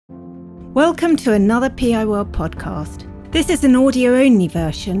Welcome to another PI World podcast. This is an audio-only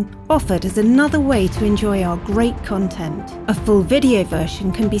version offered as another way to enjoy our great content. A full video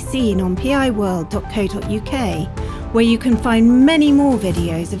version can be seen on piworld.co.uk, where you can find many more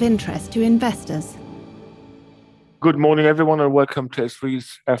videos of interest to investors. Good morning, everyone, and welcome to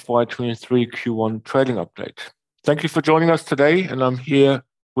SThree's FY23 Q1 trading update. Thank you for joining us today, and I'm here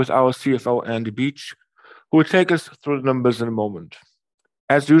with our CFO, Andy Beach, who will take us through the numbers in a moment.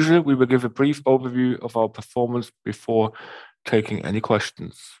 As usual, we will give a brief overview of our performance before taking any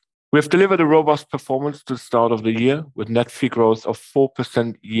questions. We have delivered a robust performance to the start of the year with net fee growth of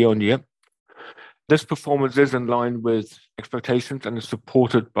 4% year-on-year. This performance is in line with expectations and is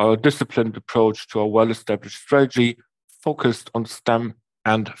supported by a disciplined approach to our well-established strategy focused on STEM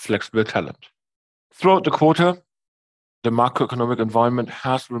and flexible talent. Throughout the quarter, the macroeconomic environment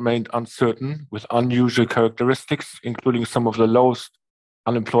has remained uncertain with unusual characteristics, including some of the lowest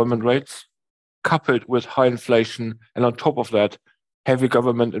unemployment rates, coupled with high inflation, and on top of that, heavy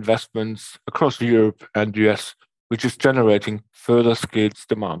government investments across Europe and the US, which is generating further skills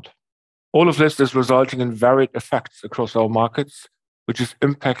demand. All of this is resulting in varied effects across our markets, which is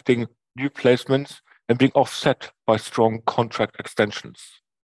impacting new placements and being offset by strong contract extensions.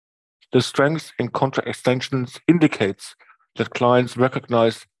 The strength in contract extensions indicates that clients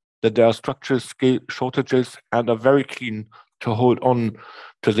recognize that there are structural skill shortages and are very keen to hold on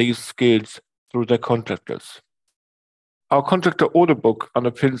to these skills through their contractors. Our contractor order book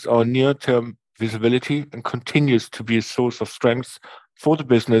underpins our near-term visibility and continues to be a source of strength for the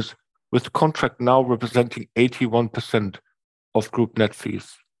business, with the contract now representing 81% of group net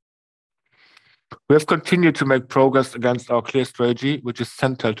fees. We have continued to make progress against our clear strategy, which is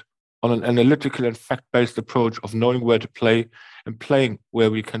centered on an analytical and fact-based approach of knowing where to play and playing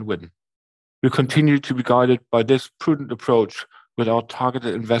where we can win. We continue to be guided by this prudent approach with our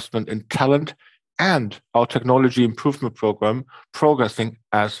targeted investment in talent and our technology improvement program progressing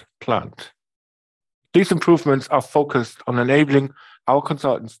as planned. These improvements are focused on enabling our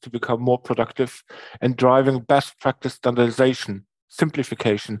consultants to become more productive and driving best practice standardization,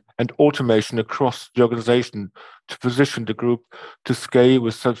 simplification, and automation across the organization to position the group to scale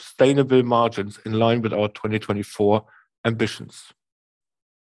with sustainable margins in line with our 2024 ambitions.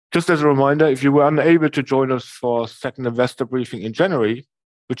 Just as a reminder, if you were unable to join us for our second investor briefing in January,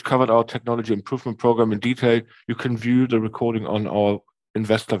 which covered our technology improvement program in detail, you can view the recording on our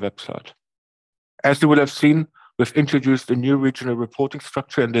investor website. As you will have seen, we've introduced a new regional reporting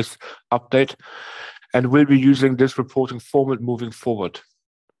structure in this update and will be using this reporting format moving forward.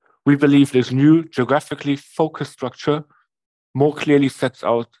 We believe this new geographically focused structure more clearly sets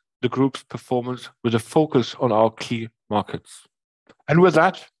out the group's performance with a focus on our key markets. And with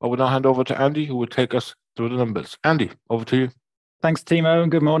that, I will now hand over to Andy, who will take us through the numbers. Andy, over to you. Thanks, Timo,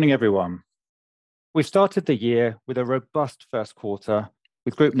 and good morning, everyone. We've started the year with a robust first quarter,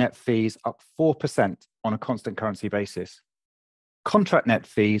 with group net fees up 4% on a constant currency basis. Contract net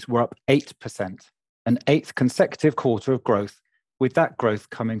fees were up 8%, an eighth consecutive quarter of growth, with that growth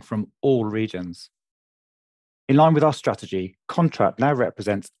coming from all regions. In line with our strategy, contract now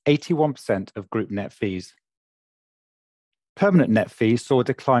represents 81% of group net fees. Permanent net fees saw a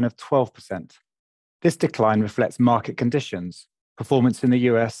decline of 12%. This decline reflects market conditions, performance in the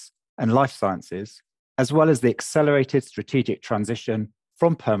US and life sciences, as well as the accelerated strategic transition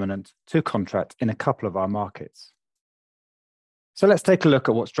from permanent to contract in a couple of our markets. So let's take a look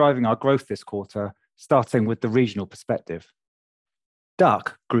at what's driving our growth this quarter, starting with the regional perspective.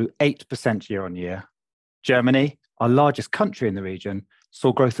 DACH grew 8% year-on-year. Germany, our largest country in the region,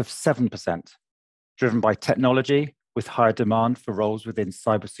 saw growth of 7%, driven by technology, with higher demand for roles within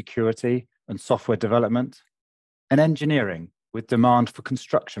cybersecurity and software development, and engineering, with demand for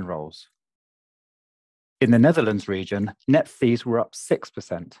construction roles. In the Netherlands region, net fees were up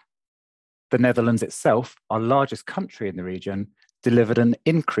 6%. The Netherlands itself, our largest country in the region, delivered an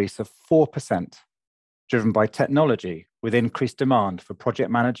increase of 4%, driven by technology, with increased demand for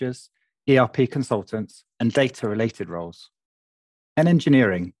project managers, ERP consultants, and data-related roles, and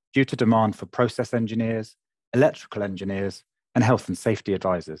engineering, due to demand for process engineers, electrical engineers, and health and safety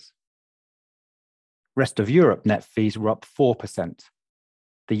advisors. Rest of Europe net fees were up 4%.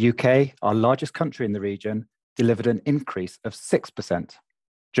 The UK, our largest country in the region, delivered an increase of 6%,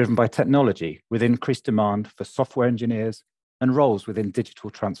 driven by technology, with increased demand for software engineers and roles within digital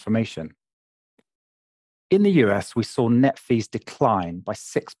transformation. In the US, we saw net fees decline by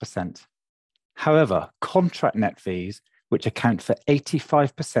 6%. However, contract net fees, which account for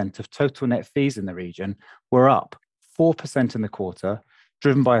 85% of total net fees in the region, were up 4% in the quarter,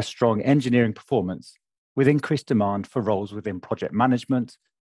 driven by a strong engineering performance, with increased demand for roles within project management,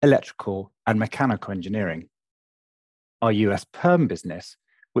 electrical, and mechanical engineering. Our US perm business,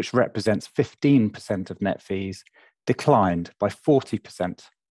 which represents 15% of net fees, declined by 40%,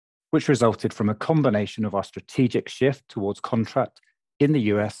 which resulted from a combination of our strategic shift towards contract in the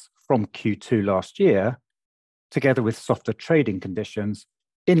US from Q2 last year, together with softer trading conditions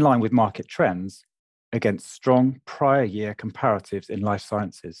in line with market trends against strong prior year comparatives in life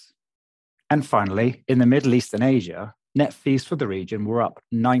sciences. And finally, in the Middle East and Asia, net fees for the region were up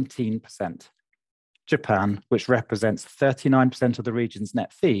 19%. Japan, which represents 39% of the region's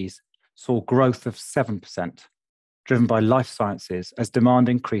net fees, saw growth of 7%, driven by life sciences as demand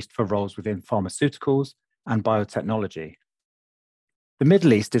increased for roles within pharmaceuticals and biotechnology. The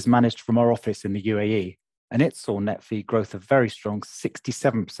Middle East is managed from our office in the UAE, and it saw net fee growth of very strong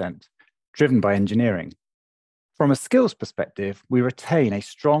 67%, driven by engineering. From a skills perspective, we retain a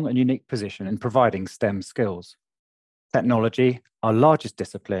strong and unique position in providing STEM skills. Technology, our largest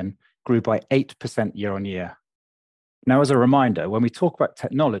discipline, grew by 8% year on year. Now, as a reminder, when we talk about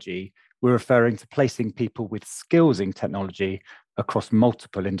technology, we're referring to placing people with skills in technology across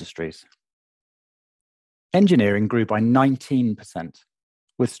multiple industries. Engineering grew by 19%,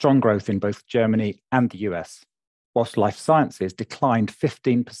 with strong growth in both Germany and the US, whilst life sciences declined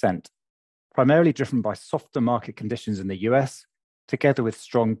 15%, primarily driven by softer market conditions in the US, together with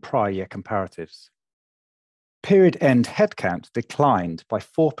strong prior year comparatives. Period-end headcount declined by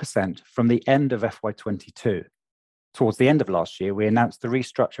 4% from the end of FY22. Towards the end of last year, we announced the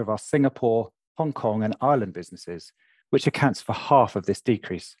restructure of our Singapore, Hong Kong, and Ireland businesses, which accounts for half of this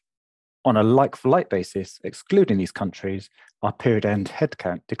decrease. On a like-for-like basis, excluding these countries, our period-end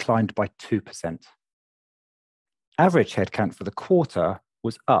headcount declined by 2%. Average headcount for the quarter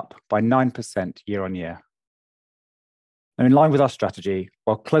was up by 9% year on year. Now, in line with our strategy,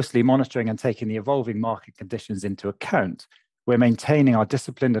 while closely monitoring and taking the evolving market conditions into account, we're maintaining our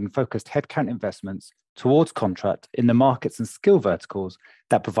disciplined and focused headcount investments towards contract in the markets and skill verticals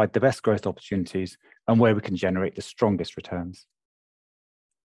that provide the best growth opportunities and where we can generate the strongest returns.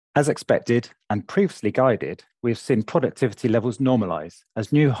 As expected and previously guided, we've seen productivity levels normalize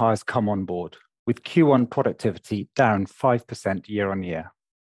as new hires come on board, with Q1 productivity down 5% year on year.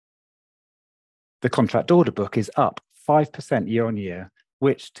 The contract order book is up 5% year on year,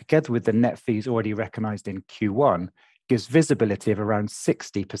 which, together with the net fees already recognised in Q1, gives visibility of around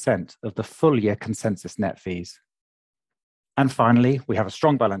 60% of the full year consensus net fees. And finally, we have a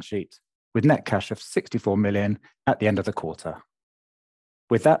strong balance sheet with net cash of 64 million at the end of the quarter.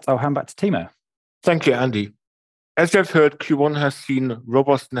 With that, I'll hand back to Timo. Thank you, Andy. As you've heard, Q1 has seen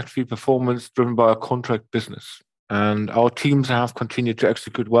robust net fee performance driven by our contract business, and our teams have continued to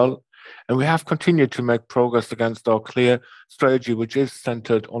execute well, and we have continued to make progress against our clear strategy, which is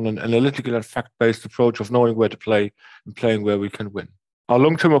centered on an analytical and fact-based approach of knowing where to play and playing where we can win. Our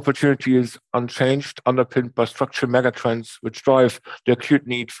long-term opportunity is unchanged, underpinned by structural megatrends which drive the acute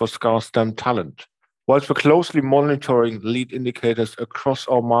need for scarce STEM talent. Whilst we're closely monitoring lead indicators across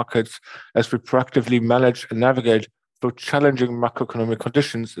our markets as we proactively manage and navigate through challenging macroeconomic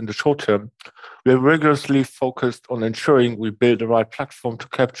conditions in the short term, we are rigorously focused on ensuring we build the right platform to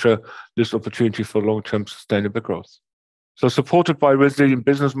capture this opportunity for long-term sustainable growth. So, supported by a resilient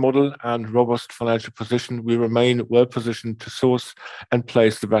business model and robust financial position, we remain well-positioned to source and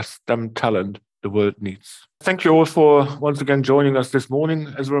place the best STEM talent the world needs. Thank you all for once again joining us this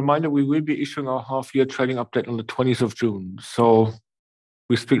morning. As a reminder, we will be issuing our half-year trading update on the 20th of June. So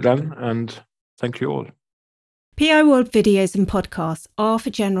we speak then, and thank you all. PI World videos and podcasts are for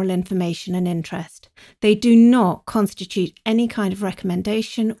general information and interest. They do not constitute any kind of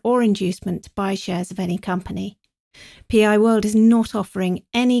recommendation or inducement to buy shares of any company. PI World is not offering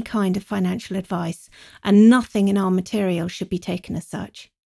any kind of financial advice, and nothing in our material should be taken as such.